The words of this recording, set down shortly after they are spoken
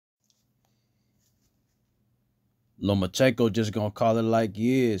Lomachenko just gonna call it like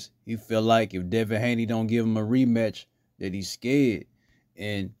he is. He feel like if Devin Haney don't give him a rematch, that he's scared.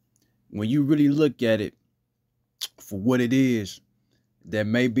 And when you really look at it for what it is, that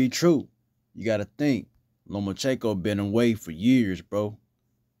may be true. You gotta think. Lomachenko been away for years, bro.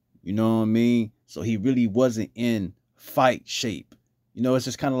 You know what I mean? So he really wasn't in fight shape. You know, it's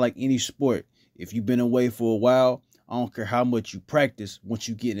just kind of like any sport. If you've been away for a while, I don't care how much you practice, once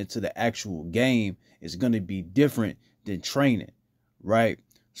you get into the actual game, it's going to be different than training, right?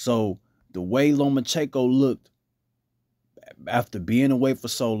 So the way Lomachenko looked after being away for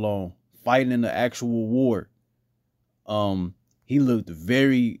so long, fighting in the actual war, he looked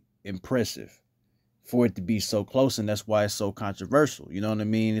very impressive for it to be so close, and that's why it's so controversial. You know what I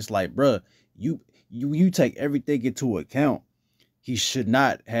mean? It's like, bruh, you take everything into account. He should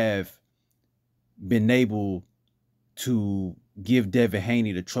not have been able to give Devin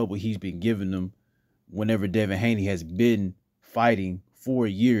Haney the trouble he's been giving them whenever Devin Haney has been fighting 4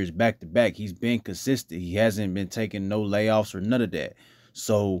 years back to back. He's been consistent. He hasn't been taking no layoffs or none of that.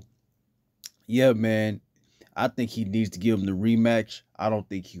 So, yeah, man, I think he needs to give him the rematch. I don't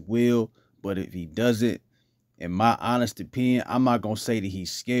think he will. But if he doesn't, in my honest opinion, I'm not going to say that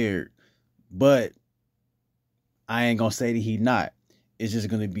he's scared. But I ain't going to say that he's not. It's just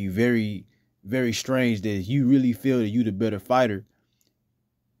going to be very, very strange that if you really feel that you the better fighter,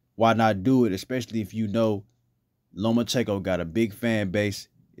 why not do it? Especially if you know Lomachenko got a big fan base.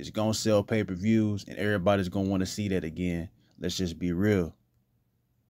 It's going to sell pay-per-views, and everybody's going to want to see that again. Let's just be real.